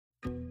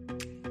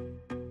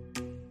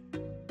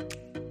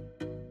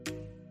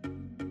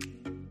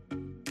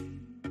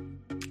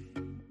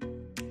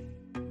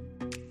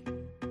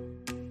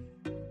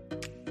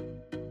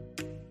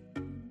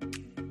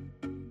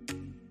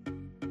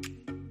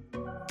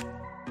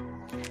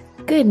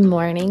Good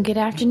morning, good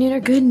afternoon, or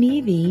good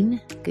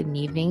evening. Good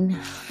evening.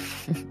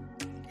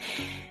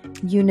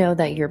 You know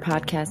that your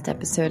podcast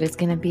episode is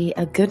going to be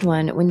a good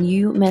one when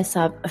you mess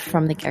up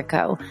from the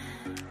get-go.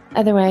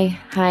 Either way,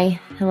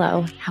 hi,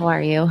 hello, how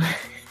are you?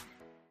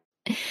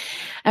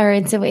 All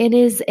right, so it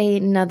is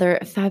another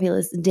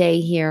fabulous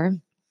day here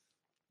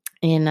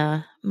in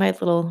my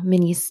little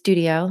mini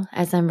studio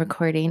as I'm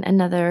recording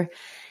another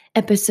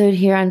episode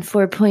here on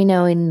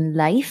 4.0 in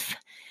life.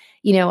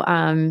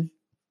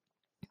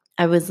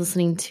 I was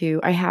listening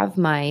I have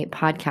my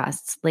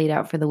podcasts laid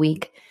out for the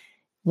week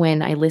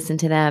when I listen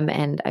to them,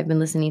 and I've been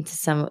listening to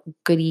some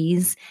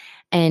goodies.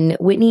 And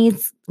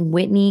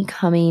Whitney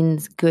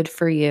Cummings' Good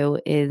For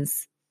You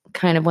is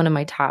kind of one of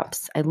my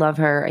tops. I love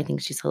her. I think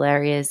she's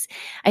hilarious.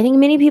 I think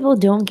many people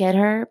don't get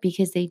her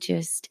because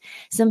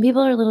some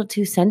people are a little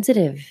too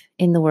sensitive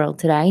in the world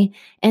today,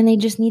 and they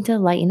just need to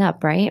lighten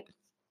up, right?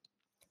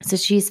 So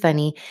she's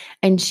funny.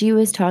 And she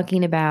was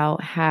talking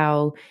about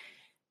how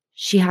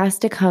she has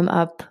to come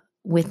up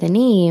with a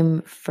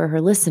name for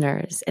her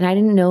listeners. And I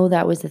didn't know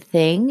that was a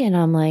thing. And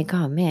I'm like,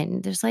 oh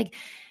man, there's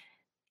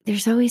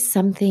always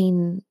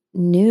something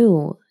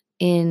new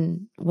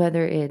in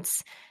whether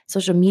it's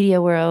social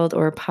media world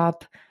or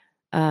pop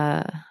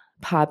podcast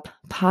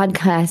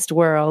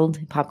world,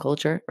 pop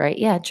culture, right?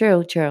 Yeah,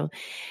 true.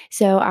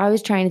 So I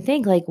was trying to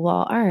think like,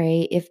 well, all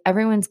right, if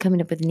everyone's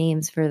coming up with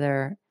names for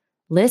their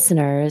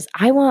listeners,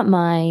 I want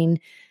mine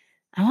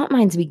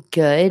to be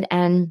good.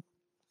 And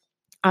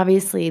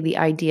obviously, the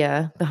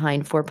idea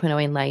behind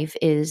 4.0 in life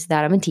is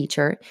that I'm a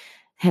teacher,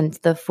 hence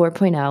the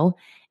 4.0,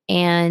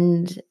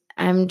 and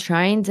I'm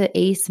trying to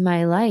ace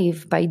my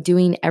life by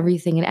doing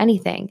everything and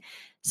anything.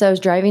 So I was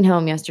driving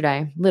home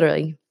yesterday,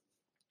 literally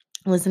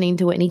listening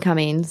to Whitney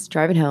Cummings,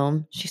 driving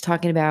home. She's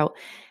talking about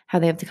how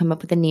they have to come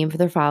up with a name for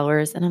their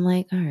followers. And I'm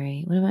like, all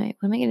right, what am I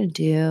going to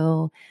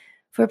do?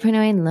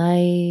 4.0 in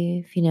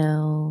life,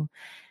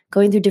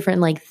 going through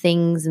different like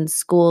things in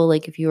school,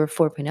 like if you were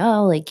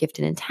 4.0, like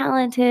gifted and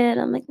talented.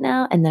 I'm like,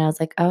 no. And then I was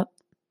like, oh,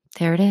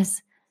 there it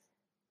is.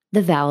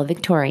 The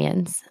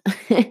valedictorians.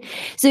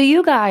 So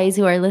you guys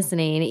who are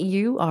listening,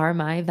 you are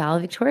my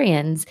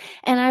valedictorians.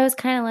 And I was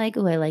kind of like,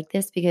 oh, I like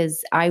this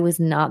because I was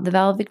not the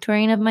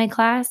valedictorian of my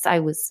class. I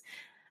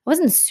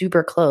wasn't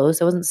super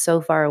close. I wasn't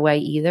so far away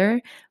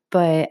either.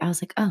 But I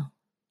was like, oh,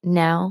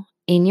 now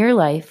in your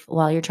life,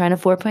 while you're trying to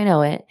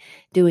 4.0 it,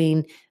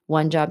 doing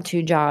one job,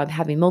 two job,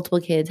 having multiple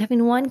kids,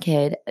 having one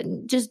kid,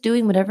 just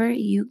doing whatever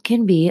you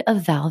can be a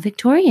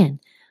valedictorian.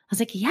 I was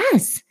like,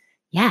 yes.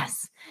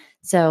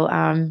 So,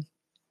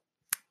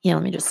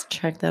 let me just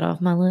check that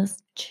off my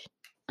list,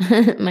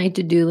 my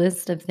to-do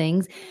list of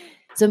things.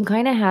 So I'm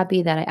kind of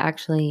happy that I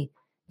actually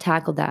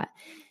tackled that.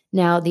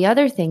 Now, the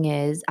other thing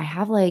is I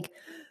have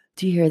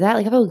do you hear that?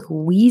 Like I have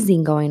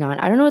wheezing going on.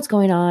 I don't know what's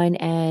going on.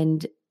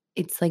 And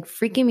it's like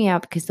freaking me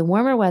out because the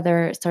warmer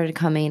weather started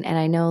coming. And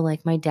I know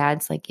like my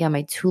dad's like, yeah,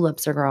 my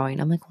tulips are growing.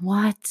 I'm like,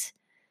 what?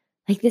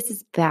 Like this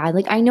is bad.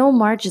 Like I know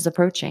March is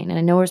approaching and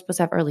I know we're supposed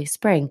to have early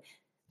spring,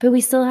 but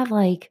we still have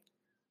like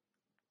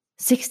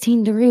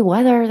 16-degree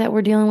weather that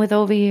we're dealing with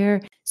over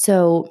here.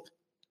 So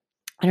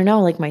I don't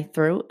know, like my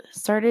throat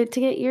started to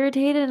get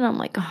irritated. And I'm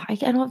like, oh, I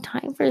don't have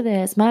time for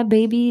this. My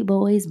baby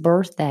boy's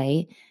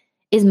birthday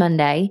is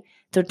Monday.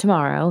 So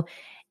tomorrow.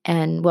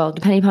 And well,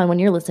 depending upon when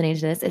you're listening to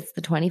this, it's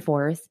the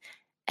 24th.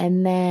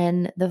 And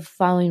then the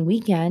following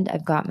weekend,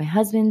 I've got my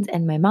husband's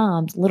and my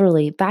mom's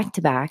literally back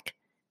to back.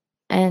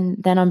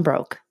 And then I'm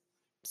broke.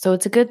 So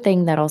it's a good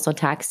thing that also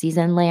tax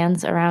season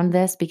lands around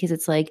this because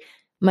it's like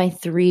my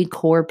three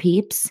core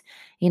peeps.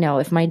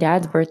 If my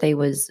dad's birthday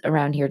was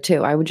around here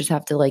too, I would just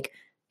have to like,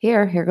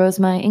 here goes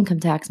my income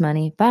tax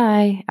money.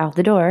 Bye, out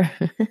the door.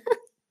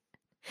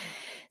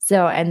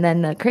 So, and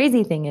then the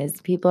crazy thing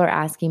is people are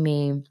asking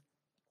me,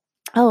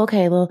 oh,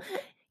 okay, well,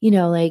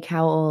 like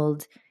how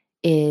old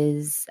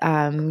is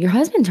your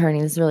husband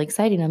turning? This is really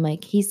exciting. I'm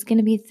like, he's going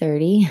to be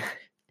 30.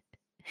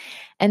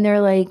 And they're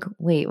like,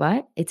 wait,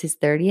 what? It's his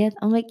 30th?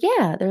 I'm like,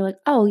 yeah. They're like,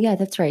 oh, yeah,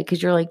 that's right.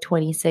 Because you're like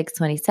 26,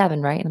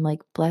 27, right? And I'm like,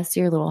 bless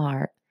your little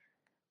heart.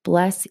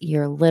 Bless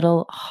your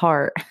little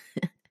heart.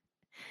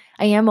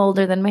 I am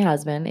older than my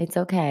husband. It's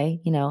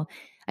okay.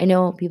 I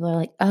know people are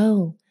like,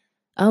 oh,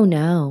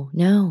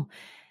 no.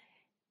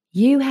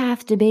 You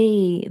have to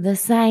be the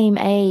same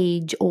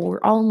age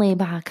or only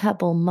by a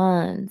couple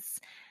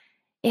months.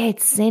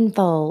 It's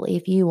sinful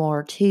if you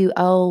are too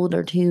old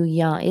or too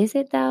young. Is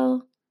it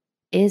though?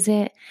 Is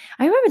it?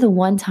 I remember the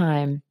one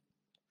time,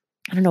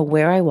 I don't know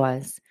where I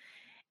was,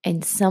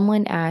 and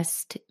someone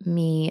asked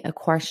me a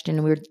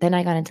question. Then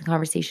I got into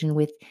conversation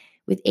with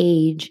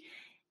age.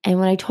 And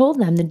when I told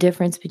them the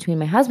difference between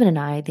my husband and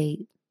I,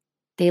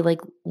 they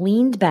like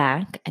leaned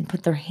back and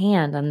put their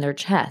hand on their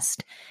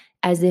chest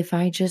as if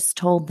I just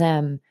told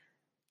them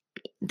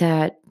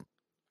that,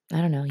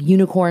 I don't know,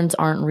 unicorns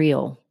aren't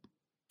real,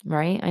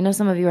 right? I know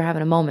some of you are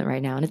having a moment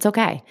right now and it's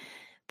okay.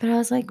 But I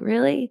was like,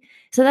 really?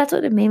 So that's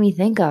what it made me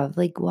think of.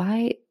 Like,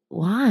 why?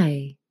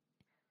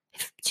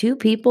 If two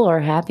people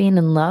are happy and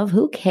in love,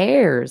 who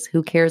cares?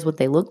 Who cares what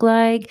they look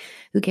like?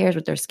 Who cares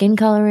what their skin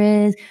color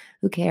is?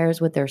 Who cares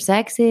what their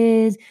sex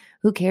is?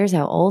 Who cares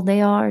how old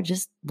they are?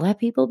 Just let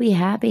people be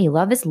happy.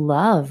 Love is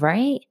love,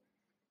 right?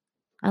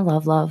 I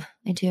love love.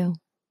 I do.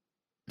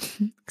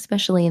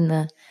 Especially in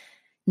the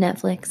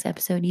Netflix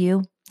episode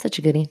You. Such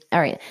a goodie.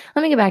 All right.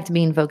 Let me get back to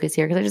being focused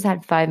here because I just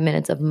had 5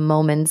 minutes of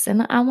moments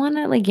and I want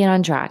to get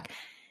on track.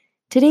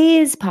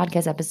 Today's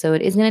podcast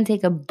episode is going to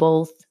take up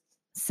both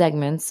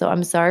segments. So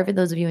I'm sorry for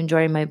those of you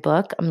enjoying my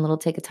book. I'm going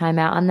to take a time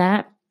out on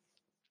that.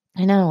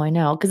 I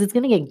know, because it's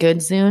going to get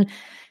good soon.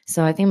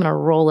 So I think I'm going to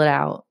roll it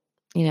out.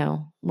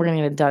 We're going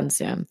to get it done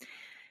soon.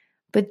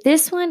 But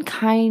this one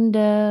kind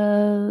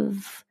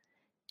of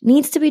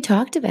needs to be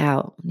talked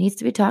about.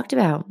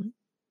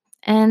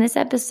 And this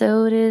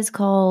episode is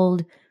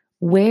called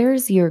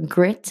Where's Your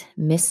Grit,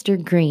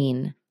 Mr.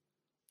 Green?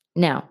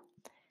 Now,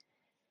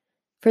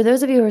 for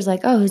those of you who are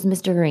like, oh, who's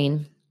Mr.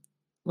 Green?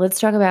 Let's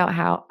talk about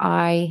how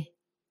I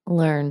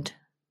learned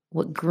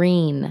what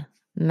green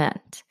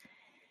meant.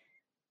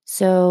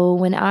 So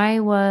when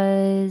I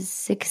was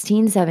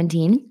 16,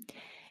 17,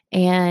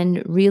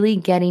 and really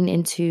getting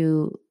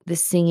into the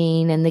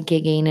singing and the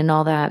gigging and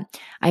all that,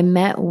 I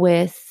met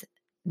with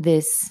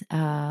this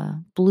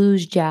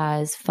blues,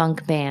 jazz,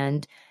 funk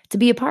band to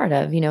be a part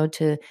of,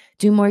 to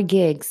do more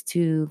gigs,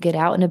 to get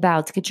out and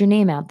about, to get your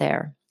name out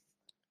there.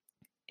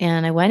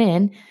 And I went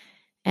in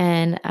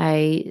and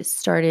I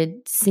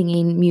started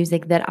singing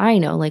music that I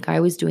know. Like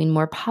I was doing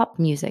more pop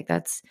music.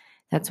 That's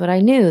what I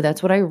knew.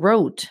 That's what I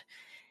wrote.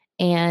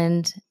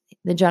 And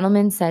the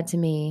gentleman said to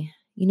me,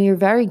 you're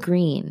very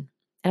green.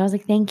 And I was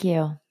like, thank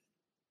you.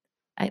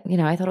 I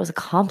thought it was a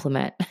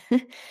compliment.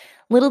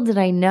 Little did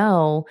I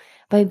know,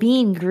 by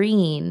being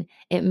green,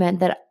 it meant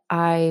that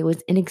I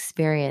was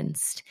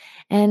inexperienced.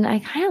 And I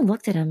kind of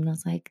looked at him and I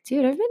was like,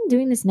 dude, I've been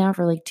doing this now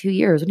for like 2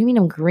 years. What do you mean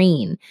I'm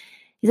green?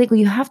 He's like, well,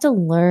 you have to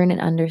learn and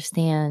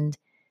understand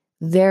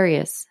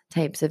various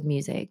types of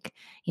music.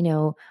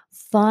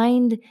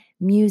 Find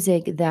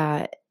music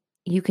that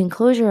you can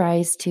close your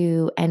eyes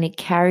to and it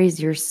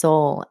carries your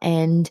soul,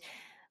 and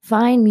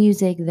find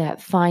music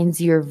that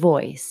finds your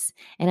voice.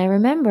 And I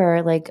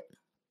remember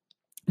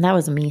that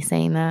was me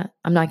saying that.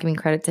 I'm not giving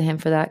credit to him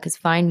for that because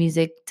find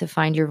music to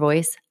find your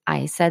voice.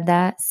 I said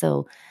that.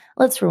 So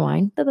let's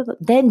rewind.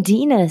 Then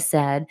Dina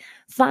said,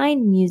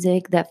 find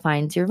music that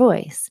finds your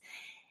voice.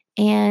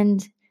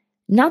 And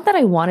not that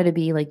I wanted to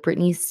be like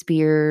Britney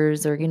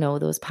Spears or,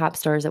 those pop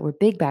stars that were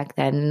big back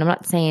then. And I'm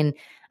not saying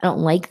I don't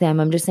like them.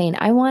 I'm just saying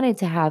I wanted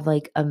to have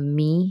like a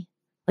me,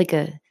 like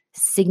a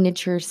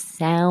signature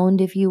sound,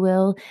 if you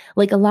will.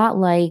 Like a lot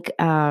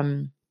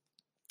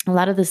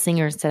of the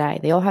singers today,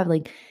 they all have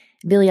like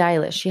Billie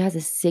Eilish. She has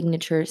a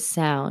signature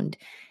sound.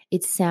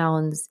 It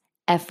sounds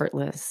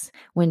effortless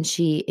when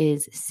she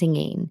is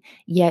singing,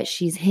 yet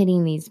she's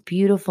hitting these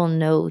beautiful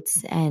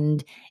notes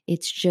and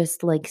it's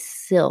just like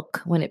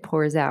silk when it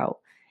pours out.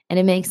 And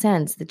it makes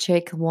sense. The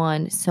chick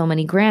won so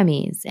many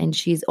Grammys and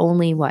she's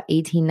only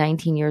 18,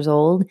 19 years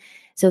old.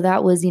 So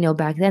that was,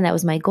 back then that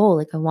was my goal.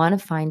 Like I want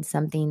to find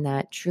something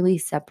that truly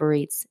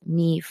separates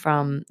me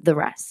from the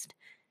rest.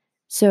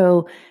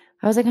 So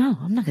I was like, oh,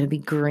 I'm not going to be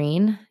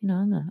green.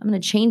 I'm going to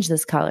change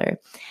this color.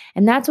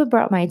 And that's what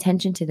brought my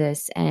attention to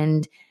this.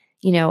 And,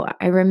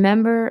 I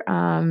remember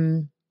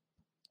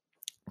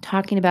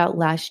talking about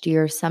last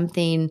year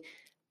something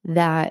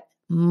that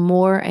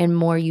more and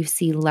more you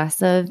see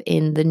less of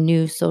in the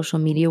new social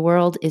media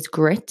world is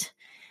grit,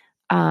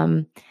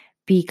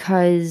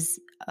 because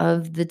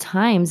of the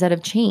times that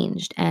have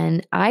changed.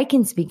 And I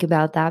can speak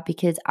about that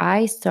because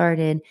I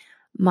started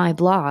my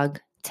blog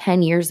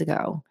 10 years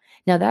ago.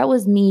 Now, that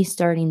was me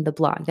starting the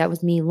blog. That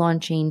was me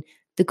launching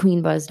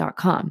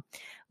thequeenbuzz.com.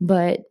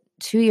 But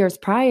 2 years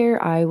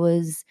prior, I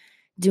was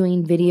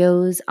doing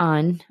videos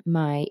on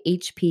my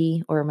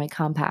HP or my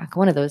Compaq,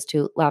 one of those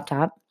two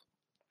laptop,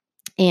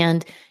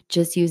 and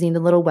just using the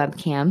little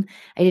webcam.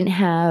 I didn't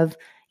have,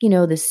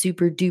 the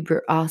super duper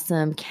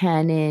awesome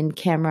Canon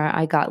camera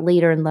I got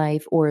later in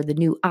life, or the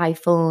new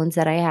iPhones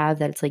that I have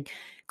that it's like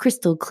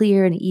crystal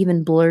clear and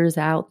even blurs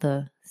out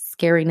the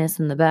scariness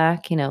in the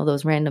back,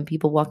 those random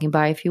people walking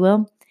by, if you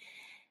will.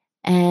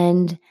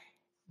 And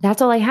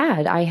that's all I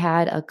had. I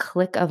had a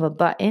click of a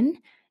button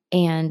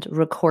and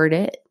record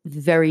it,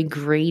 very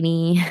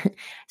grainy.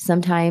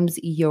 Sometimes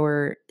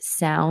your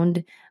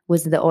sound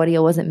the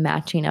audio wasn't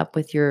matching up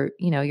with your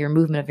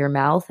movement of your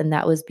mouth. And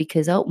that was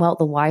because, the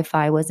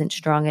Wi-Fi wasn't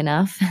strong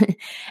enough.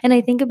 And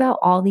I think about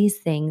all these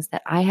things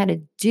that I had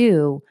to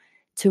do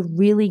to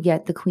really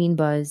get the Queen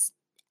Buzz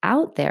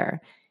out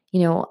there.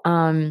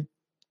 I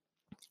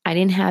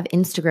didn't have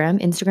Instagram.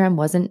 Instagram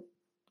wasn't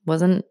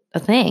a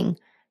thing,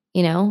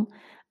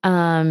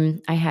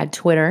 I had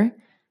Twitter,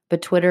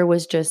 but Twitter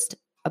was just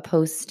a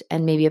post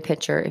and maybe a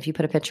picture if you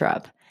put a picture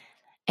up.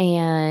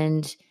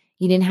 And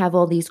you didn't have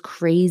all these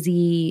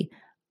crazy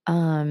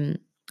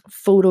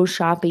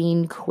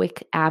photoshopping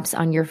quick apps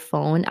on your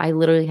phone. I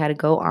literally had to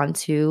go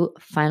onto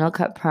Final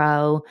Cut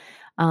Pro.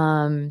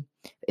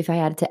 If I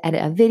had to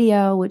edit a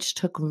video, which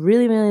took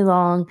really, really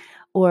long,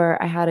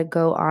 or I had to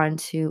go on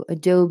to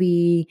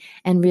Adobe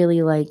and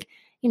really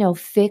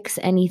fix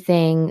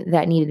anything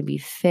that needed to be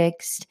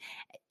fixed.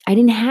 I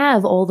didn't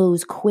have all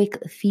those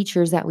quick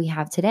features that we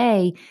have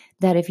today,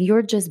 that if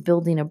you're just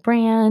building a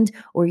brand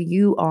or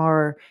you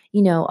are,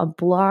 a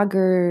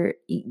blogger,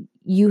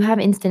 you have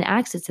instant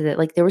access to that.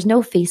 Like there was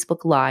no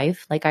Facebook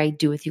Live like I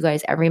do with you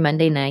guys every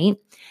Monday night.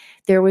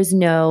 There was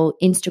no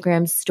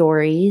Instagram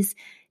stories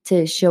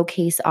to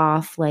showcase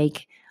off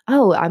like,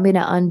 oh, I'm going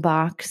to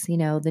unbox,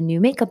 the new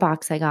makeup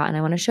box I got and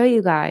I want to show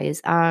you guys.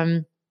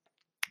 The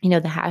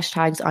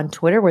hashtags on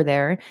Twitter were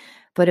there,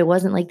 but it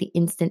wasn't like the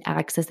instant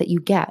access that you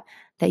get,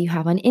 that you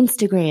have on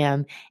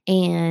Instagram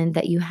and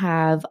that you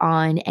have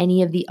on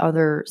any of the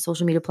other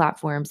social media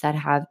platforms that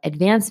have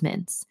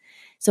advancements.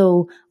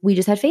 So we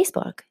just had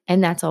Facebook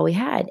and that's all we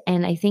had.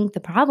 And I think the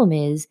problem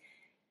is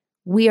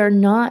we are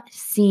not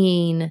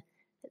seeing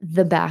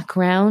the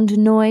background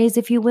noise,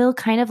 if you will,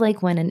 kind of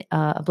like when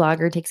a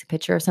blogger takes a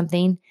picture of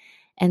something.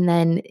 And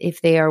then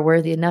if they are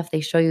worthy enough,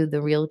 they show you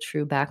the real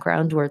true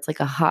background where it's like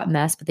a hot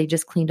mess, but they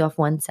just cleaned off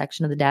one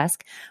section of the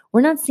desk.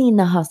 We're not seeing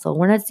the hustle.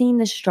 We're not seeing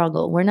the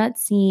struggle. We're not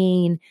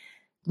seeing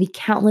the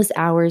countless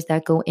hours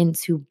that go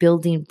into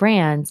building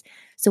brands.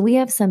 So we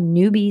have some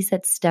newbies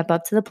that step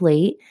up to the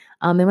plate.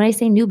 And when I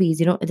say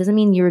newbies, it doesn't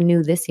mean you're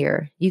new this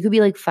year. You could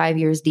be like 5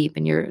 years deep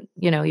and you're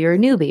a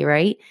newbie,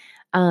 right?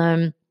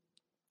 And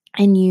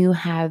you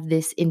have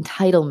this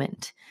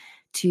entitlement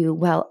to,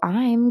 well,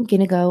 I'm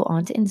going to go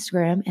onto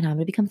Instagram and I'm going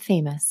to become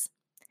famous.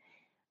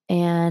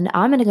 And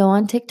I'm going to go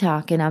on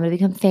TikTok and I'm going to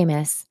become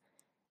famous.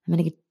 I'm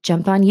going to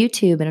jump on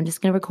YouTube and I'm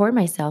just going to record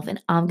myself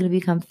and I'm going to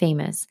become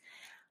famous.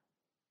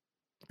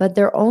 But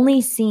they're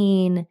only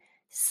seeing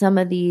some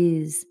of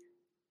these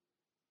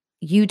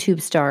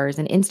YouTube stars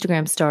and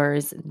Instagram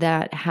stars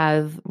that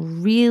have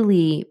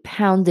really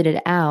pounded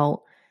it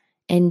out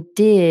and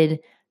did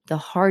the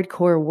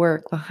hardcore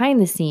work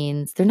behind the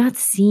scenes. They're not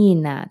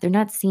seeing that. They're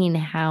not seeing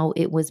how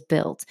it was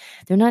built.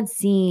 They're not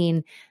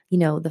seeing,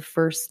 the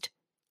first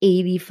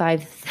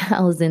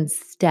 85,000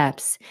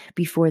 steps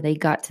before they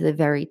got to the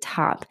very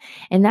top.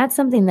 And that's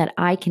something that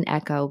I can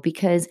echo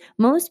because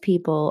most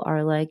people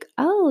are like,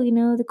 oh,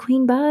 the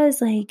Queen Buzz,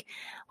 like,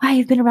 wow,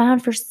 you've been around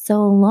for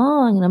so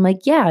long. And I'm like,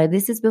 yeah,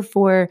 this is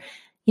before,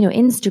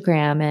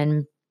 Instagram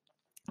and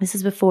this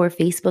is before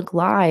Facebook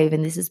Live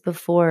and this is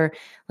before,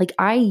 like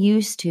I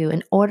used to,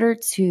 in order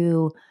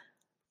to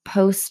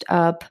post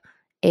up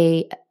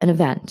an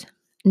event.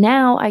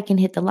 Now I can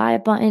hit the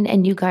live button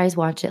and you guys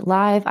watch it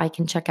live. I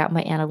can check out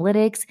my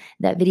analytics.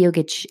 That video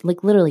gets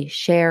like literally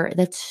share.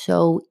 That's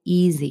so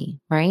easy,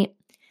 right?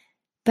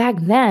 Back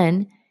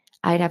then,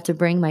 I'd have to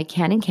bring my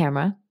Canon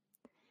camera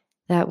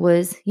that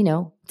was,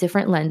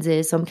 different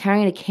lenses. So I'm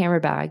carrying a camera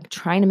bag,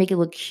 trying to make it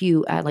look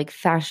cute at like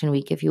Fashion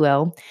Week, if you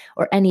will,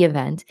 or any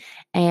event.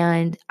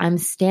 And I'm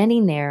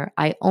standing there.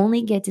 I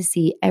only get to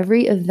see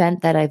every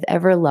event that I've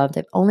ever loved.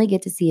 I only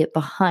get to see it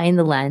behind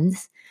the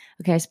lens.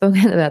 Okay, I've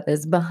spoken about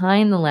this,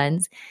 behind the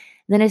lens.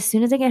 Then as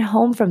soon as I get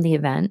home from the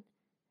event,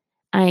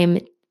 I'm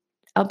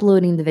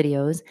uploading the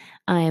videos,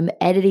 I'm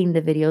editing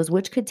the videos,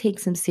 which could take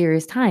some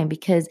serious time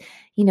because,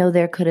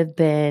 there could have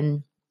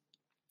been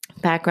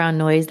background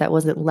noise that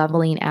wasn't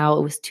leveling out.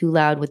 It was too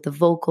loud with the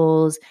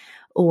vocals,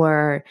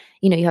 or,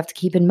 you have to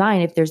keep in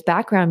mind if there's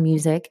background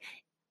music,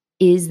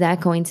 is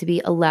that going to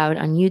be allowed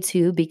on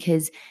YouTube?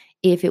 Because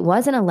if it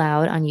wasn't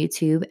allowed on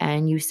YouTube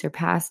and you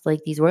surpassed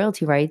like these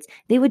royalty rights,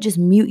 they would just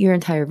mute your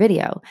entire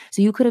video.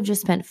 So you could have just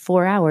spent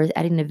 4 hours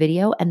editing a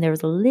video and there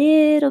was a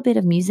little bit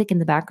of music in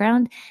the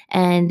background.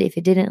 And if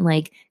you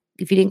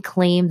didn't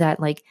claim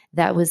that like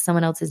that was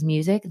someone else's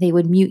music, they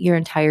would mute your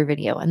entire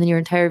video and then your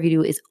entire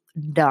video is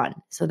done.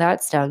 So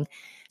that stung.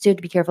 So you have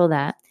to be careful of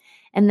that.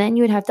 And then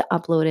you would have to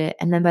upload it.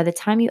 And then by the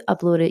time you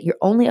upload it, you're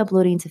only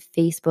uploading to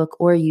Facebook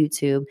or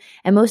YouTube.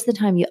 And most of the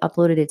time you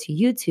uploaded it to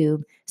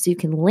YouTube so you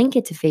can link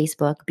it to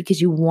Facebook because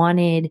you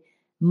wanted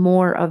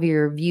more of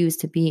your views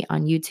to be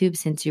on YouTube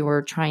since you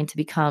were trying to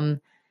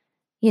become,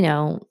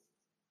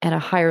 at a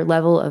higher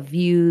level of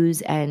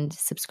views and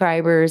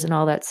subscribers and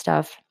all that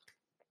stuff.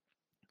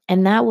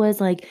 And that was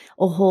like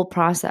a whole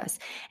process.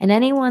 And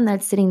anyone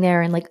that's sitting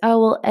there and like, oh,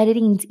 well,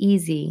 editing's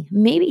easy.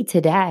 Maybe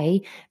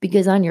today,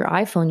 because on your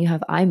iPhone, you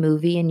have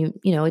iMovie and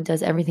it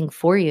does everything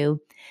for you.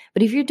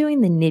 But if you're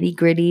doing the nitty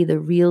gritty, the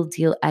real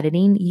deal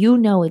editing,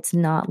 it's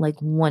not like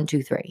 1,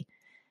 2, 3.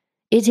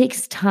 It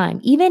takes time,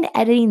 even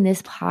editing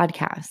this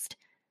podcast.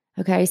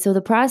 Okay. So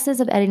the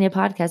process of editing a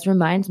podcast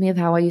reminds me of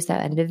how I used to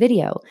edit a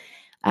video.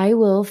 I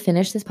will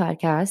finish this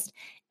podcast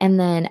and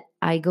then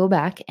I go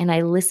back and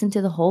I listen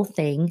to the whole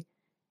thing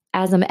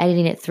as I'm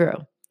editing it through.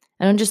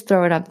 I don't just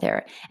throw it up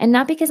there. And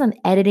not because I'm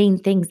editing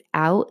things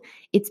out,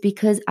 it's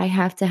because I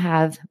have to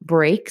have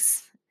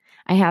breaks.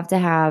 I have to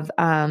have,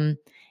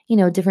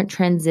 different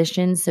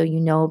transitions so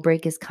a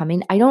break is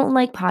coming. I don't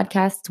like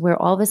podcasts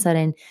where all of a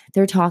sudden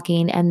they're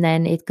talking and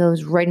then it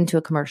goes right into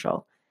a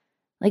commercial.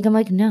 Like, I'm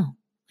like, no,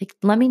 like,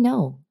 let me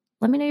know.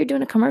 Let me know you're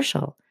doing a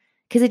commercial.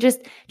 Because it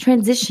just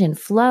transition,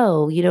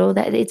 flow,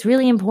 that it's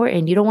really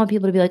important. You don't want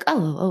people to be like,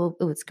 oh,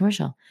 it's a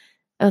commercial.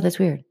 Oh, that's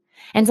weird.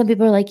 And some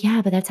people are like,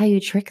 yeah, but that's how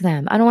you trick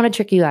them. I don't want to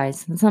trick you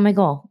guys. That's not my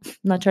goal. I'm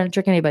not trying to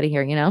trick anybody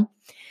here,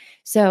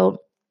 So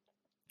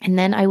And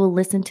then I will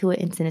listen to it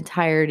in its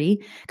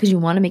entirety because you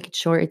want to make it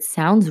sure it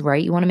sounds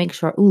right. You want to make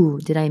sure, ooh,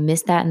 did I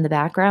miss that in the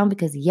background?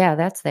 Because yeah,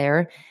 that's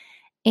there.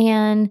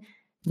 And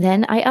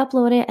then I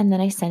upload it and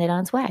then I send it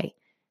on its way.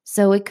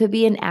 So it could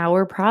be an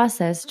hour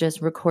process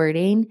just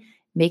recording,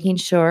 making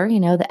sure,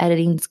 the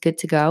editing's good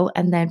to go,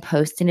 and then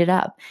posting it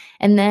up.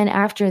 And then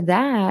after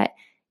that,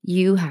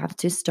 you have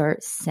to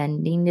start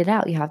sending it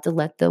out. You have to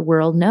let the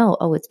world know,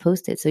 oh, it's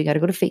posted. So you got to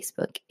go to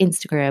Facebook,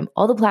 Instagram,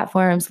 all the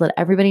platforms, let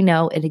everybody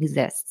know it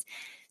exists.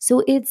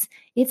 So it's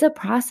a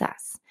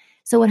process.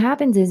 So what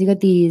happens is you got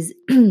these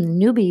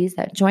newbies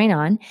that join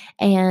on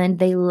and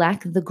they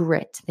lack the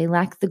grit, they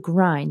lack the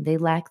grind, they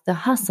lack the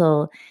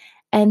hustle,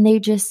 and they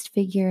just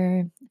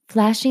figure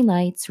flashing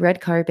lights,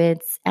 red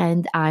carpets,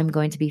 and I'm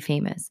going to be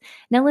famous.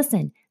 Now,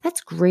 listen,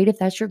 that's great if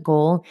that's your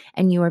goal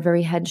and you are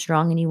very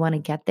headstrong and you want to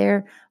get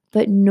there,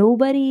 but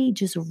nobody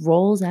just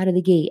rolls out of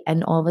the gate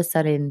and all of a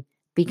sudden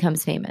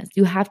becomes famous.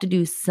 You have to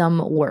do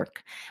some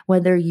work,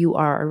 whether you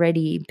are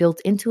already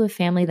built into a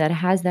family that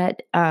has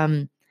that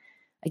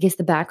I guess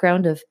the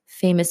background of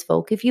famous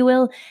folk, if you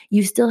will,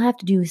 you still have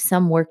to do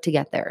some work to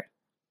get there,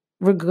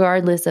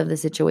 regardless of the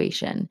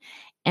situation.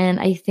 And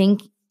I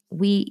think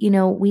we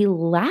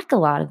lack a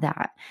lot of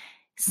that.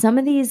 Some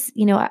of these,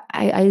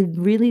 I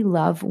really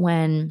love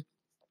when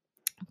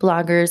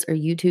bloggers or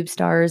YouTube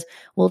stars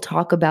will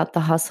talk about the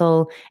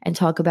hustle and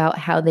talk about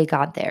how they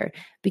got there.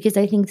 Because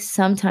I think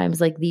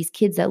sometimes, like these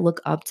kids that look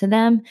up to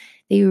them,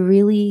 they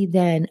really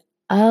then,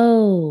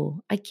 oh,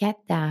 I get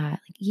that.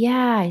 Like,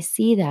 yeah, I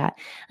see that.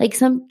 Like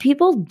some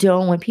people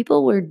don't,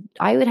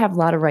 I would have a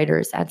lot of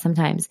writers at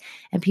sometimes,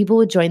 and people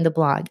would join the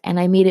blog. And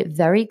I made it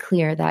very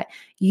clear that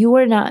you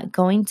are not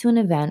going to an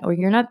event or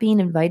you're not being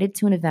invited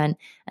to an event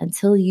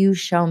until you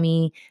show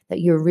me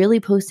that you're really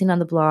posting on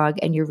the blog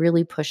and you're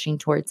really pushing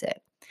towards it.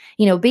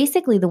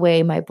 Basically the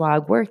way my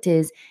blog worked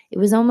is it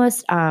was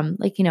almost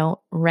like,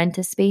 rent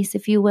a space,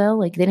 if you will.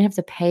 Like they didn't have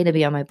to pay to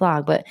be on my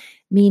blog, but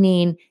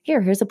meaning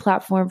here's a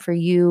platform for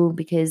you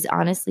because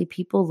honestly,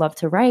 people love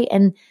to write.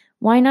 And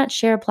why not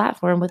share a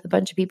platform with a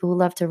bunch of people who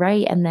love to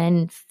write and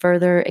then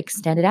further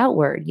extend it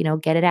outward,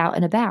 get it out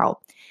and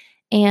about.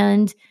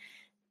 And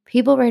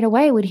people right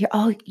away would hear,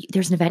 oh,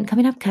 there's an event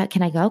coming up.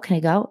 Can I go? Can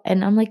I go?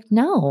 And I'm like,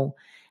 no,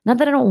 not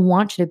that I don't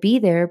want you to be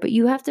there, but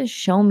you have to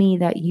show me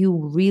that you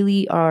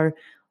really are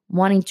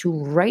wanting to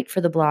write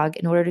for the blog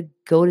in order to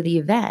go to the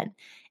event.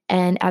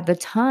 And at the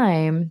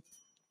time,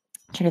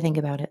 I'm trying to think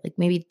about it, like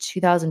maybe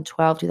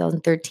 2012,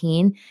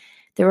 2013,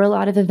 there were a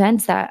lot of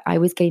events that I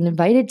was getting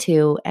invited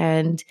to.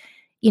 And,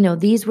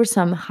 these were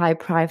some high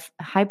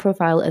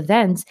profile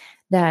events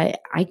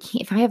that I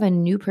can't, if I have a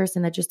new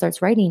person that just starts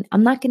writing,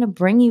 I'm not going to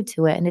bring you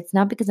to it. And it's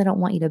not because I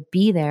don't want you to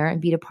be there and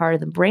be a part of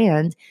the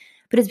brand,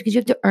 but it's because you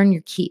have to earn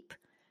your keep.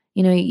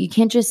 You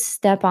can't just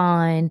step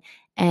on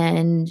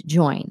and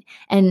join.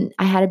 And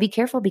I had to be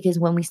careful because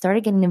when we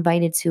started getting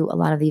invited to a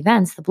lot of the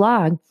events, the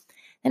blog,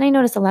 then I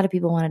noticed a lot of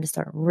people wanted to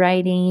start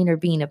writing or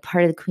being a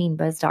part of the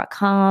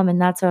queenbuzz.com.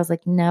 And that's where I was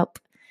like, nope,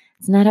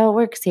 it's not how it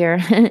works here.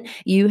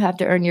 You have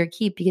to earn your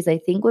keep, because I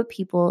think what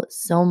people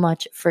so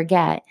much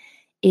forget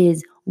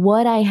is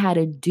what I had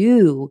to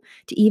do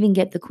to even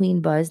get the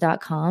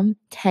queenbuzz.com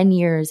 10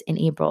 years in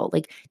April,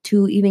 like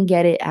to even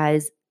get it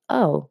as,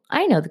 oh,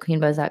 I know the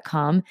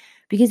queenbuzz.com,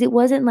 because it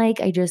wasn't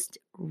like I just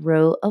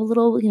wrote a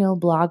little,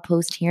 blog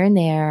post here and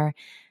there,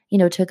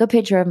 took a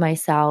picture of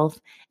myself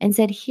and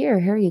said, here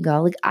you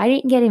go. Like I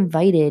didn't get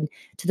invited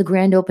to the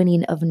grand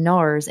opening of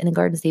NARS in the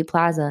Garden State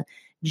Plaza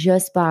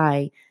just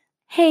by,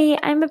 hey,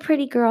 I'm a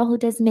pretty girl who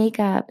does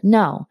makeup.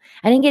 No,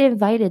 I didn't get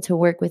invited to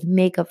work with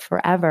Makeup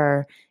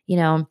Forever,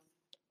 and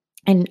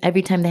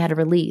every time they had a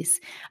release.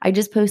 I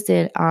just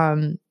posted,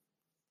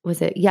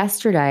 was it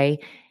yesterday,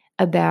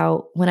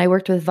 about when I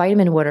worked with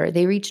Vitamin Water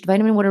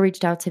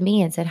reached out to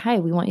me and said, hi,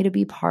 we want you to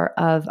be part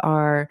of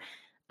our,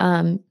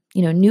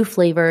 new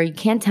flavor. You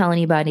can't tell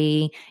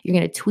anybody. You're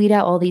going to tweet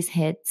out all these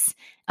hints,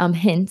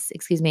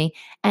 excuse me.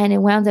 And it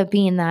wound up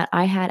being that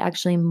I had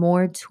actually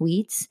more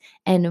tweets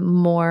and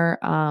more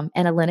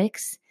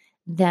analytics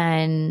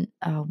than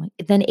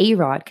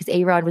A-Rod, because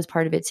A-Rod was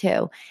part of it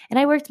too. And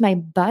I worked my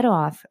butt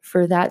off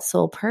for that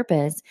sole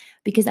purpose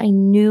because I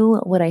knew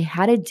what I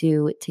had to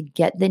do to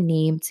get the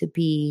name to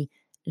be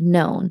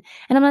known.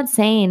 And I'm not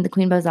saying the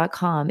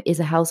queenbuzz.com is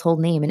a household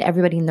name and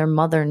everybody and their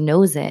mother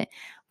knows it,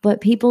 but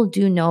people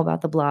do know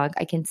about the blog.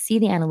 I can see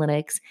the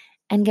analytics.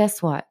 And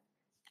guess what?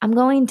 I'm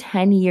going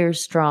 10 years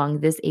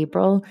strong this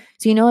April.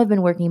 So, I've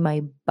been working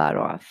my butt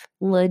off,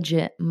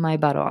 legit my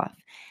butt off.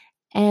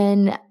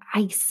 And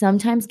I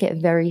sometimes get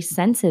very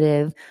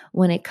sensitive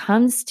when it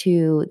comes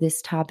to this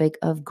topic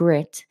of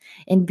grit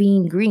and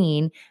being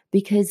green,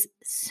 because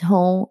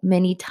so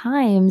many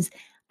times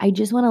I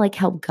just want to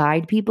help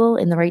guide people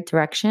in the right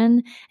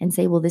direction and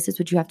say, well, this is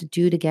what you have to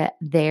do to get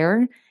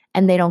there.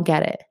 And they don't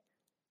get it.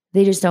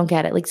 They just don't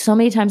get it. Like so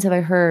many times have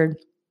I heard,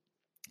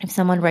 if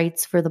someone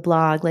writes for the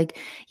blog, like,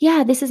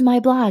 yeah, this is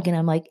my blog. And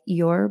I'm like,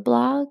 your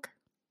blog?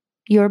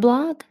 Your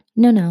blog?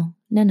 No.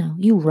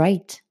 You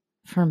write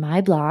for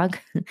my blog.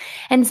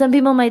 And some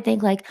people might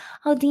think like,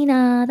 oh,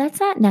 Dina, that's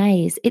not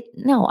nice.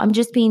 No, I'm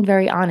just being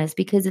very honest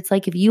because it's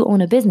like if you own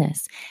a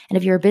business and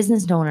if you're a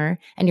business owner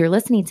and you're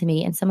listening to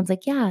me and someone's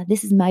like, yeah,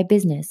 this is my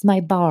business,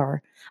 my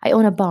bar. I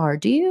own a bar.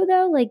 Do you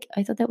though? Like,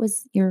 I thought that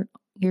was your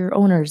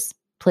owner's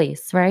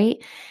place, right?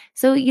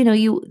 So,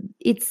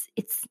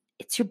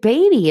 it's your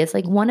baby. It's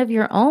like one of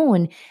your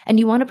own and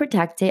you want to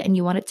protect it and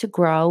you want it to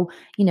grow.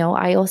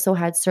 I also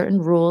had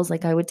certain rules.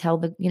 Like I would tell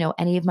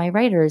any of my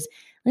writers,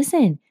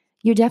 listen,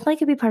 you definitely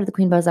could be part of the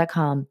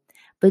queenbuzz.com,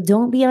 but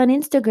don't be on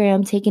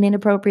Instagram taking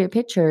inappropriate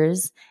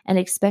pictures and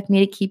expect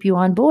me to keep you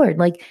on board.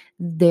 Like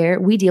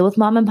we deal with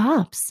mom and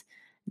pops.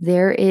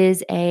 There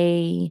is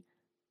a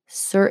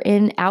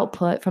certain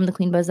output from the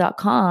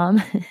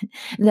queenbuzz.com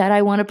that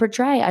I want to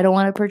portray. I don't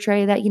want to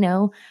portray that,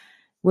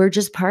 we're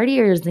just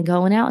partiers and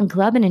going out and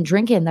clubbing and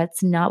drinking.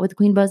 That's not what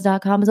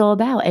queenbuzz.com is all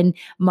about. And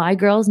my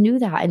girls knew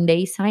that and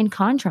they signed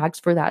contracts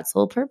for that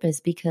sole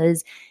purpose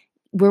because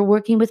we're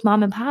working with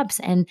mom and pops.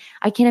 And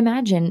I can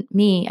imagine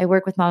I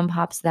work with mom and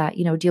pops that,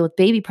 deal with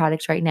baby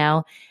products right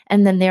now.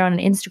 And then there on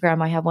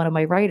Instagram, I have one of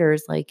my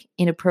writers like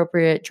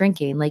inappropriate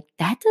drinking. Like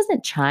that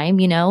doesn't chime,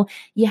 you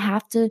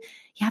have to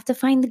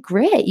find the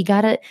grit. You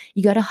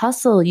gotta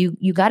hustle.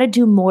 You gotta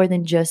do more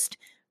than just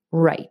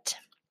write.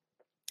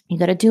 You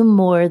got to do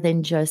more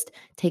than just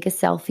take a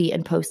selfie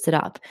and post it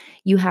up.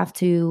 You have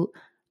to,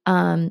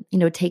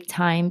 take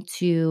time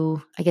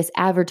to, I guess,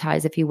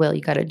 advertise, if you will.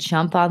 You got to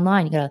jump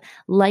online. You got to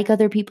like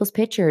other people's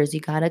pictures. You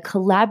got to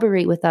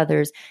collaborate with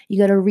others. You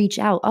got to reach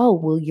out. Oh,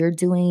 well, you're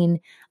doing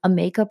a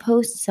makeup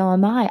post. So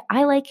am I.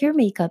 I like your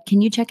makeup. Can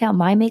you check out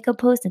my makeup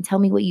post and tell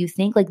me what you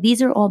think? Like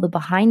these are all the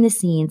behind the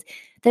scenes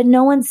that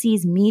no one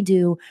sees me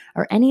do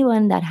or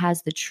anyone that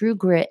has the true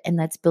grit and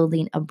that's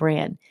building a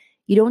brand.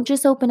 You don't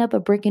just open up a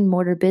brick and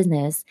mortar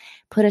business,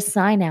 put a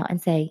sign out and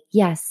say,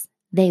 yes,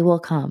 they will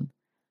come.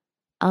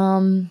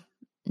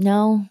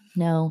 No.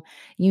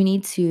 You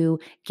need to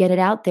get it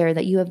out there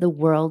that you have the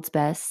world's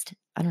best,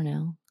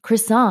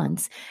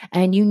 croissants.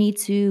 And you need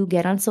to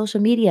get on social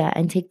media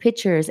and take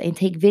pictures and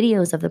take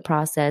videos of the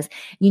process.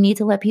 You need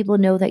to let people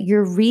know that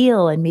you're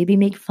real and maybe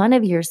make fun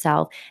of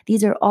yourself.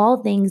 These are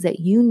all things that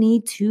you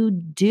need to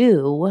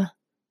do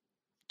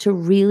to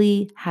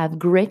really have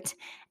grit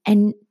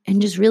and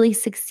just really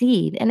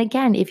succeed. And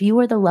again, if you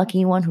are the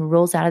lucky one who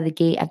rolls out of the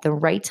gate at the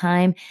right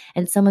time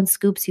and someone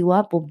scoops you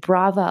up, well,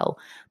 bravo.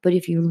 But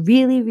if you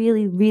really,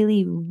 really,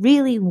 really,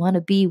 really want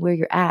to be where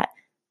you're at,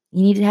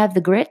 you need to have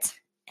the grit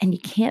and you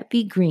can't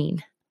be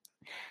green.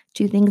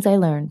 2 things I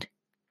learned: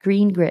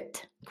 green,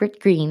 grit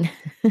green.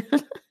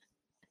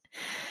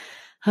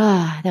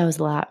 That was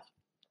a lot.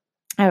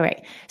 All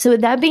right. So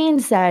with that being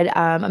said,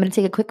 I'm going to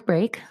take a quick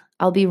break.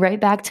 I'll be right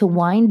back to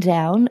wind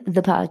down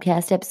the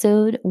podcast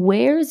episode.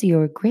 Where's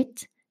your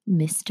grit,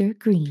 Mr.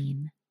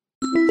 Green?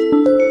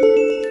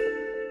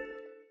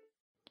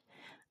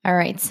 All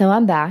right. So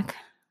I'm back.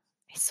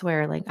 I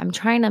swear,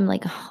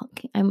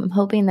 I'm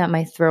hoping that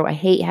my throat, I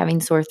hate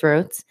having sore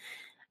throats.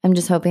 I'm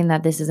just hoping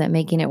that this isn't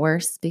making it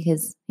worse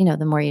because,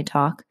 the more you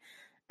talk.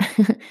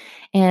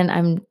 And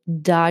I'm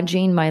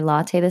dodging my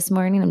latte this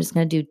morning. I'm just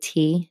going to do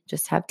tea,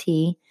 just have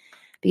tea.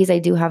 Because I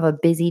do have a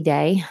busy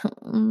day.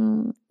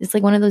 It's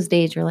like one of those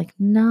days you're like,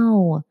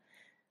 no.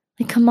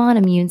 Like, come on,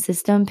 immune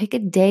system. Pick a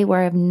day where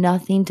I have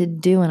nothing to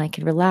do and I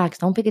can relax.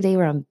 Don't pick a day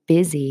where I'm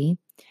busy.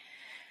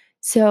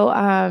 So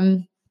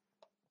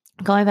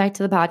going back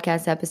to the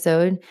podcast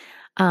episode,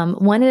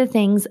 another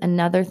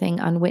thing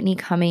on Whitney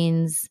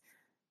Cummings'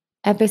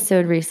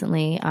 episode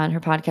recently on her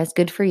podcast,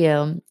 Good For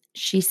You,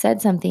 she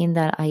said something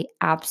that I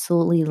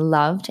absolutely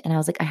loved. And I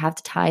was like, I have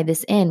to tie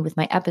this in with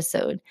my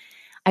episode.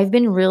 I've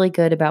been really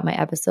good about my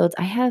episodes.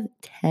 I have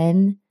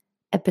 10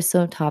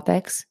 episode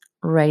topics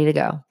ready to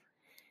go.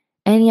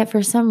 And yet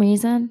for some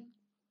reason,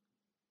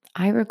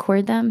 I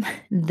record them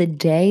the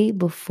day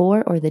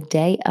before or the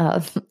day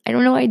of. I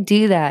don't know why I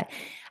do that.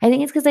 I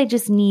think it's because I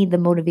just need the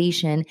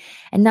motivation.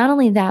 And not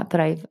only that, but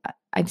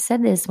I've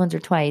said this once or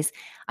twice,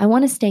 I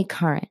want to stay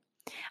current.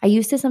 I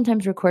used to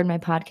sometimes record my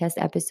podcast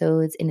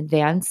episodes in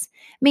advance,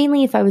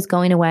 mainly if I was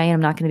going away and I'm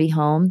not going to be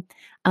home.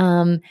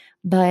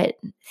 But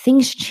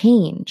things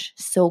change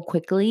so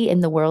quickly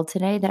in the world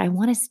today that I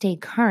want to stay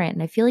current.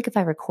 And I feel like if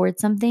I record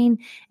something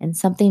and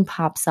something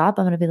pops up,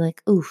 I'm going to be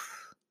like, ooh,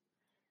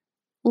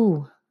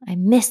 I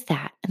missed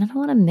that. And I don't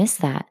want to miss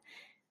that.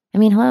 I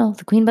mean, hello,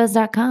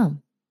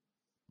 thequeenbuzz.com.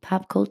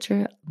 Pop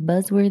culture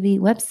buzzworthy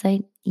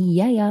website.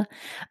 Yeah.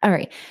 All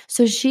right.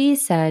 So she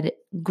said,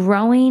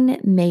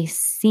 growing may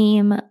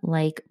seem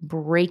like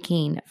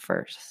breaking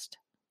first.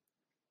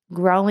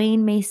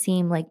 Growing may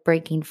seem like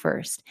breaking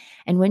first.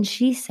 And when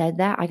she said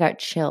that, I got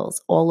chills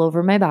all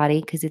over my body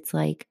because it's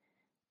like,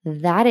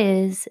 that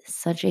is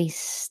such a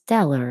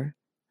stellar,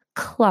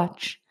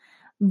 clutch,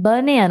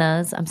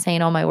 bananas, I'm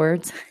saying all my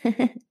words,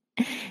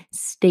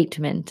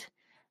 statement.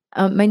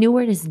 My new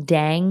word is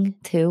dang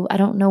too. I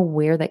don't know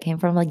where that came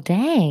from. Like,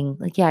 dang.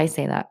 Like, yeah, I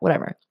say that.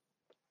 Whatever.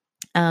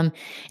 It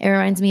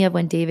reminds me of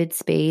when David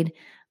Spade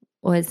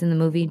was in the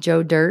movie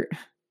Joe Dirt.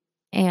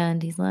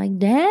 And he's like,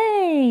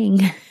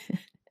 dang.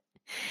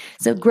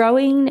 So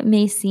growing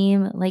may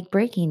seem like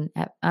breaking.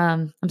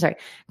 I'm sorry,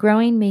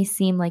 growing may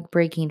seem like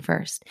breaking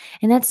first.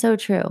 And that's so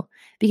true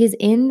because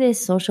in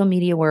this social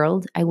media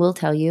world, I will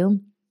tell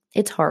you,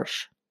 it's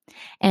harsh.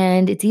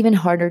 And it's even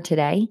harder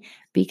today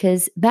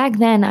because back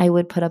then I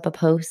would put up a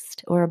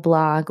post or a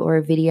blog or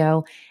a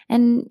video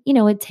and,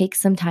 it takes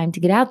some time to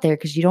get out there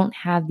because you don't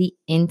have the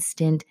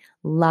instant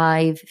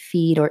live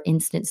feed or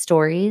instant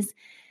stories.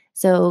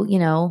 So,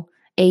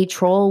 a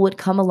troll would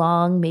come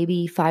along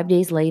maybe 5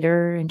 days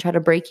later and try to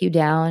break you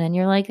down. And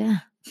you're like,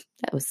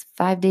 that was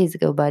 5 days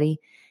ago, buddy.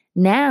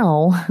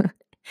 Now,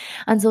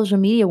 on social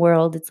media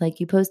world, it's like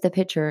you post a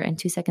picture and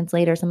 2 seconds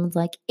later, someone's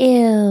like,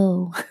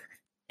 ew.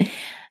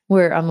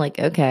 Where I'm like,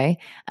 okay.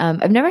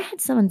 I've never had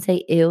someone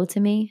say ew to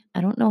me.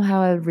 I don't know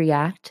how I would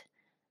react.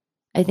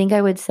 I think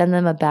I would send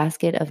them a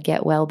basket of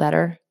get well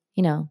better.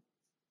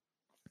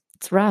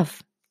 It's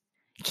rough.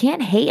 You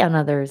can't hate on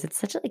others. It's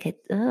such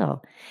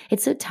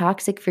it's so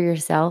toxic for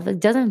yourself.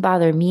 It doesn't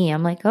bother me.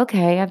 I'm like,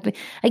 okay, I've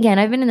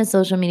been in the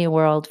social media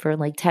world for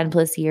like 10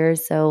 plus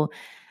years. So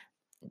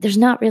there's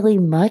not really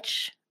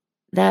much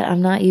that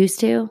I'm not used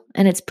to.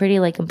 And it's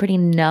I'm pretty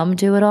numb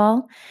to it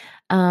all.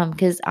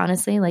 Because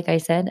honestly, like I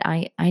said,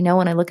 I know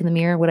when I look in the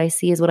mirror, what I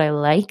see is what I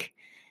like.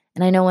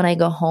 And I know when I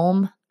go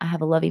home, I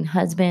have a loving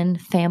husband,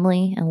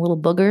 family, and a little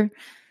booger,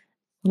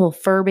 a little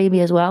fur baby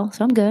as well.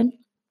 So I'm good.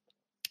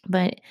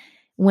 But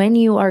when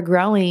you are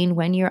growing,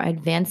 when you're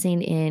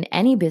advancing in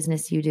any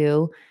business you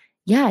do,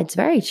 yeah, it's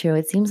very true.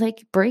 It seems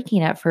like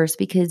breaking at first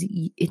because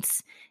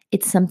it's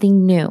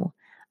something new.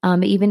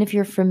 Even if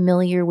you're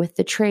familiar with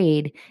the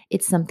trade,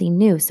 it's something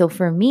new. So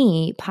for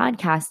me,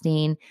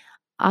 podcasting,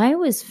 I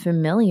was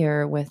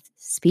familiar with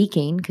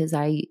speaking because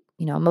I'm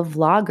a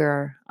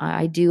vlogger.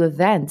 I do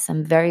events.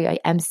 I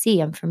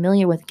MC. I'm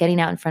familiar with getting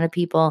out in front of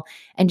people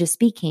and just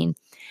speaking.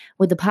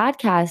 With the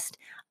podcast,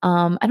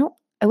 I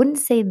wouldn't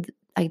say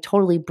I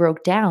totally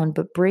broke down,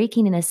 but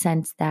breaking in a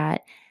sense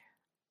that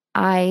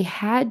I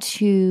had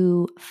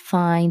to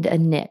find a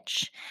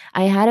niche.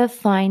 I had to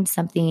find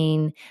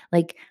something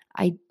like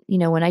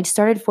when I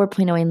started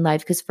 4.0 in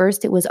life, because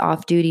first it was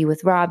off duty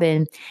with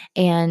Robin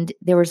and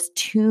there was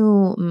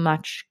too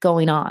much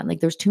going on.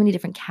 Like there's too many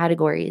different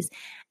categories.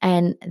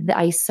 And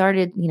I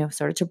started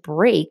to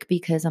break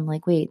because I'm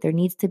like, wait, there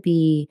needs to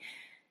be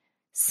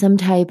some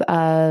type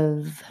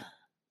of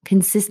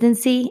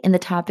consistency in the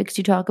topics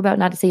you talk about.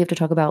 Not to say you have to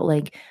talk about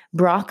like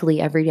broccoli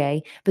every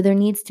day, but there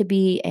needs to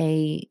be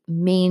a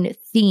main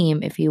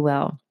theme, if you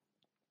will.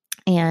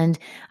 And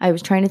I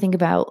was trying to think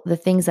about the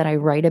things that I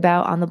write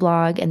about on the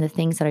blog and the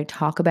things that I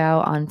talk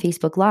about on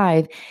Facebook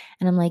Live.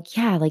 And I'm like,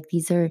 yeah, like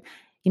these are,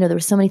 there were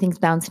so many things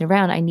bouncing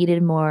around. I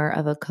needed more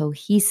of a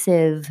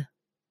cohesive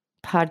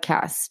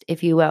podcast,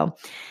 if you will.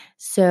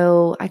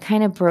 So I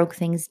kind of broke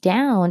things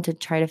down to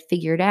try to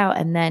figure it out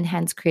and then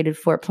hence created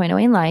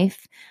 4.0 in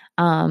life.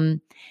 And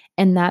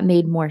that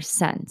made more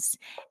sense.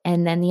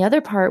 And then the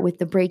other part with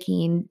the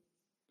breaking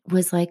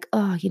was like,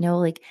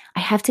 like I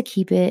have to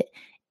keep it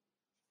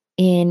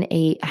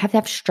I have to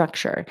have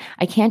structure.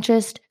 I can't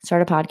just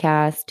start a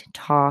podcast,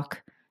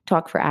 talk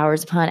for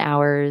hours upon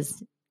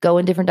hours, go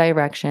in different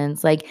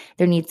directions. Like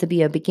there needs to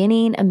be a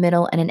beginning, a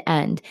middle, and an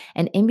end.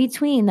 And in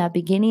between that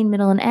beginning,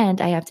 middle, and end,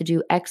 I have to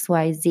do X,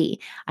 Y, Z.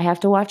 I have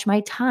to watch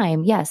my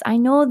time. Yes, I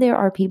know there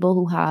are people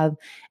who have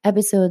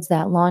episodes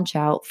that launch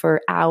out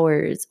for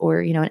hours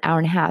or, an hour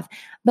and a half.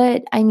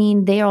 But I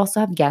mean, they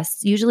also have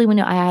guests. Usually when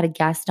I had a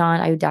guest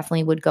on, I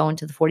definitely would go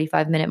into the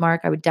 45-minute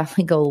mark. I would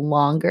definitely go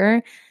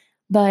longer.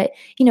 But,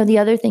 the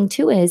other thing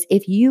too is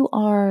if you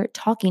are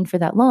talking for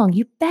that long,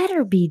 you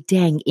better be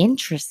dang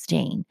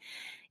interesting,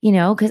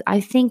 because I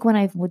think when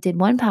I did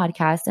one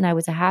podcast and I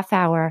was a half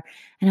hour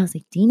and I was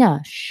like,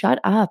 Dina, shut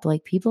up.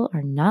 Like people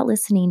are not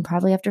listening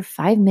probably after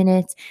 5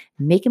 minutes,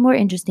 make it more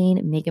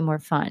interesting, make it more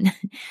fun.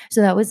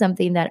 So that was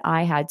something that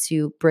I had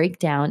to break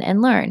down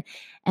and learn.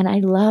 And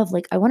I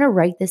want to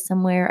write this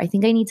somewhere. I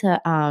think I need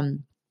to,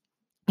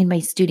 in my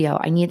studio,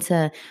 I need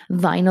to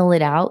vinyl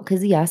it out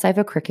because, yes, I have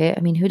a Cricut.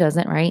 I mean, who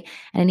doesn't, right?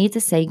 And I need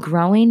to say,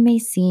 growing may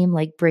seem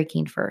like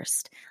breaking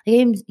first.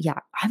 I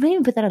might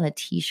even put that on a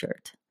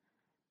t-shirt.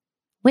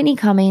 Whitney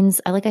Cummings,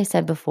 like I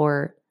said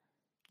before,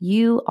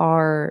 you're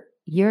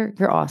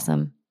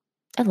awesome.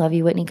 I love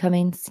you, Whitney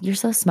Cummings. You're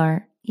so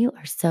smart. You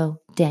are so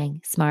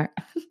dang smart.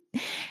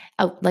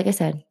 Oh, like I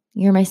said,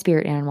 you're my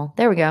spirit animal.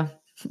 There we go.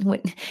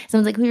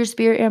 Someone's like, who's your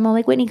spirit animal? I'm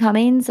like, Whitney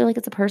Cummings. They're like,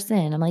 it's a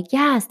person. I'm like,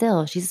 yeah,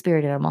 still, she's a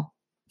spirit animal.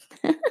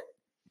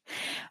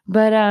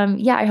 But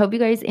yeah, I hope you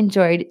guys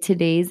enjoyed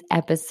today's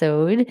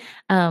episode.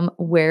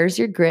 Where's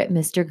your grit,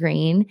 Mr.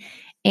 Green?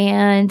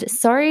 And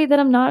sorry that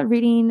I'm not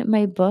reading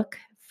my book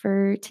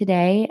for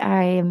today.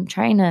 I am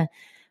trying to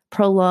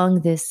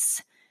prolong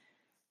this,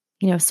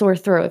 sore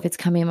throat if it's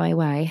coming my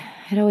way.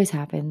 It always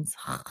happens.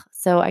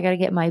 So I got to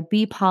get my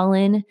bee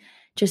pollen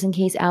just in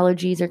case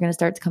allergies are going to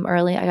start to come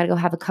early. I got to go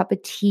have a cup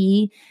of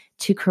tea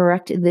to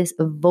correct this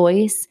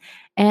voice.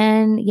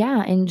 And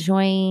yeah,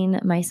 enjoying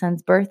my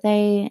son's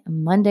birthday,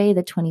 Monday,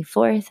 the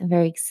 24th. I'm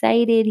very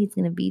excited. He's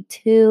going to be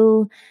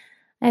 2.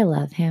 I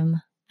love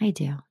him. I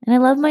do. And I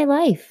love my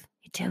life.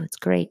 too. It's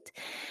great.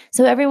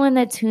 So, everyone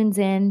that tunes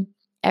in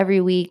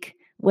every week,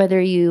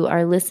 whether you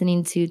are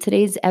listening to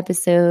today's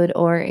episode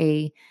or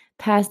a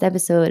past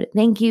episode,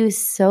 thank you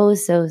so,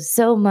 so,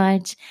 so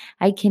much.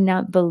 I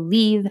cannot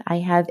believe I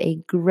have a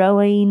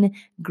growing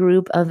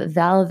group of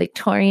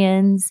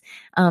valedictorians.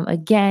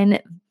 Again,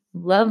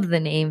 love the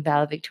name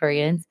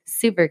valedictorians.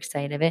 Super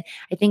excited of it.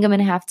 I think I'm going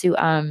to have to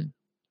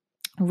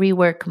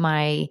rework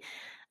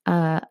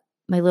uh,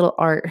 my little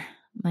art,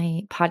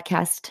 my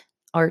podcast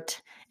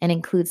art, and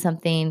include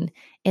something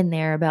in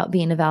there about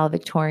being a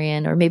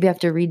valedictorian, or maybe I have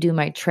to redo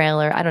my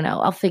trailer. I don't know.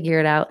 I'll figure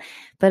it out.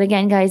 But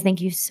again, guys,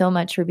 thank you so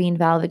much for being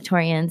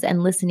valedictorians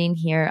and listening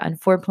here on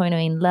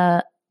 4.0 in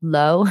low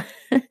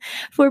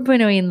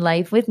 4.0 in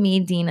life with me,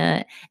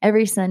 Dina.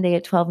 Every Sunday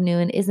at 12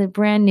 noon is a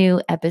brand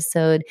new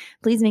episode.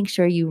 Please make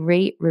sure you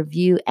rate,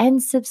 review,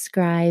 and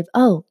subscribe.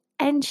 Oh,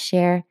 and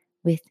share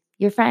with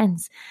your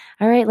friends.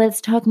 All right,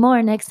 let's talk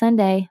more next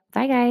Sunday.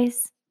 Bye,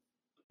 guys.